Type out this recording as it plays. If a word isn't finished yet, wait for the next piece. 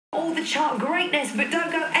All the chart greatness, but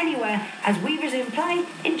don't go anywhere as we resume play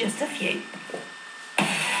in just a few.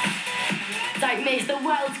 Don't miss the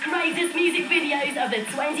world's greatest music videos of the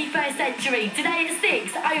 21st century, today at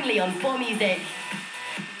 6, only on 4Music.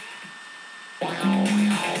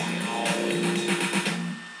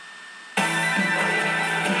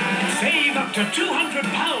 Save up to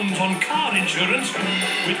 £200 on car insurance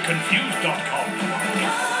with Confused.com.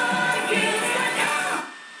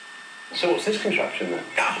 So what's this contraption then?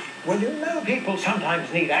 Well, you know people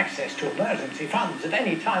sometimes need access to emergency funds at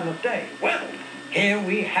any time of day. Well, here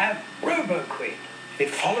we have RoboQuid.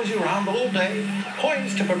 It follows you around all day,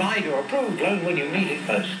 poised to provide your approved loan when you need it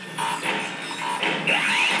most.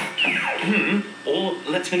 Or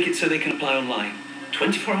let's make it so they can apply online.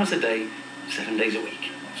 24 hours a day, 7 days a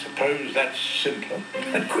week. Suppose that's simpler.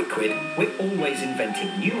 At QuickQuid, we're always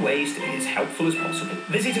inventing new ways to be as helpful as possible.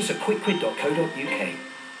 Visit us at quickquid.co.uk.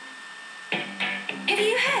 Have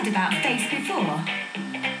you heard about Face Before?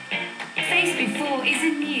 Face Before is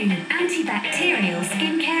a new antibacterial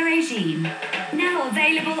skincare regime. Now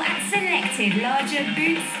available at selected larger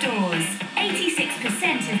Boots stores.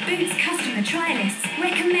 86% of Boots customer trialists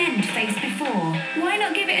recommend Face Before. Why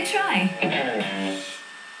not give it a try?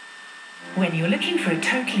 When you're looking for a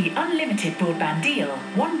totally unlimited broadband deal,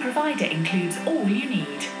 one provider includes all you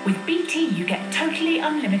need. With BT, you get totally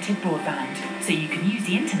unlimited broadband, so you can use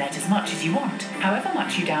the internet as much as you want. However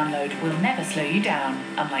much you download will never slow you down,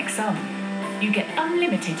 unlike some. You get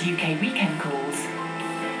unlimited UK weekend calls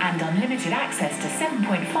and unlimited access to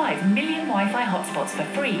 7.5 million Wi-Fi hotspots for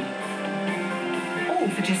free. All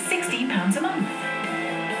for just £16 a month.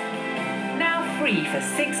 Now free for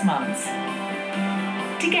 6 months.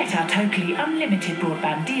 To get our totally unlimited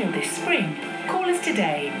broadband deal this spring, call us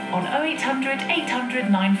today on 0800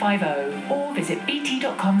 800 950 or visit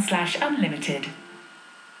bt.com/unlimited.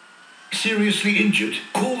 Seriously injured?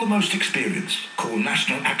 Call the most experienced. Call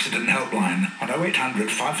National Accident Helpline on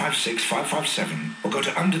 0800 556 557 or go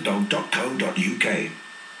to underdog.co.uk.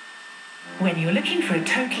 When you're looking for a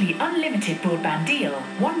totally unlimited broadband deal,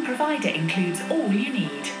 one provider includes all you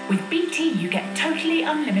need. With BT, you get totally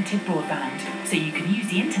unlimited broadband, so you can use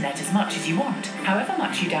the internet as much as you want. However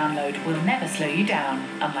much you download will never slow you down,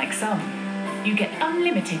 unlike some. You get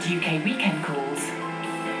unlimited UK weekend calls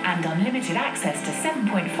and unlimited access to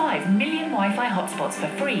 7.5 million Wi-Fi hotspots for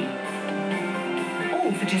free.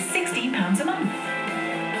 All for just £16 a month.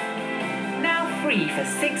 Now free for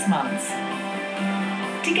 6 months.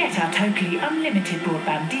 To get our totally unlimited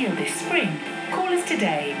broadband deal this spring, call us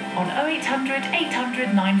today on 0800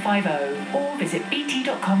 800 950 or visit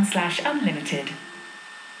bt.com/unlimited.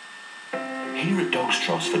 Here at Dogs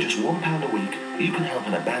Trust, for just £1 a week, you can help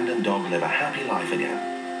an abandoned dog live a happy life again.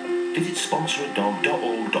 Visit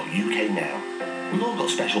sponsoradog.org.uk now. We've all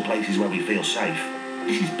got special places where we feel safe.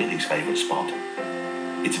 This is Billy's favourite spot.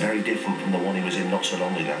 It's very different from the one he was in not so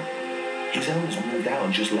long ago. His owners moved out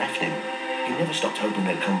and just left him. He never stopped hoping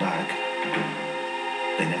they'd come back.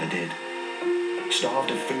 They never did. Starved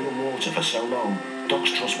of food and water for so long, Dogs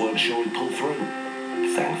Trust weren't sure he'd pull through.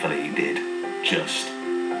 Thankfully he did. Just.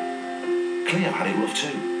 Cleo had it rough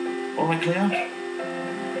too. Alright, Cleo?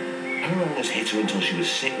 Her owners hit her until she was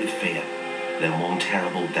sick with fear. Then one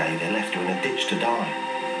terrible day they left her in a ditch to die.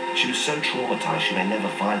 She was so traumatised she may never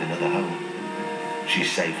find another home. She's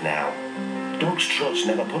safe now. Dogs Trust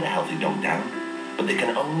never put a healthy dog down, but they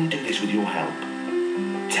can only do this with your help.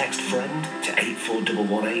 Text FRIEND to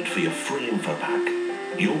 84118 for your free info pack.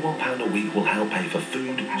 Your £1 a week will help pay for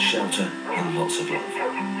food, shelter and lots of love.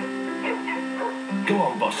 Go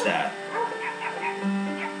on, boss there.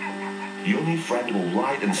 Your new friend will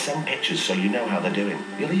write and send pictures so you know how they're doing.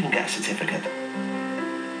 You'll even get a certificate.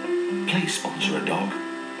 Please sponsor a dog.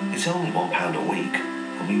 It's only £1 a week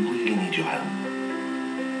and we really need your help.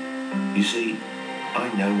 You see, I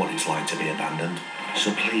know what it's like to be abandoned,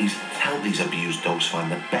 so please help these abused dogs find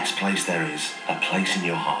the best place there is, a place in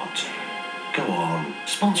your heart. Go on,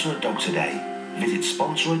 sponsor a dog today. Visit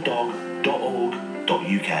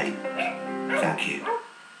sponsoradog.org.uk. Thank you.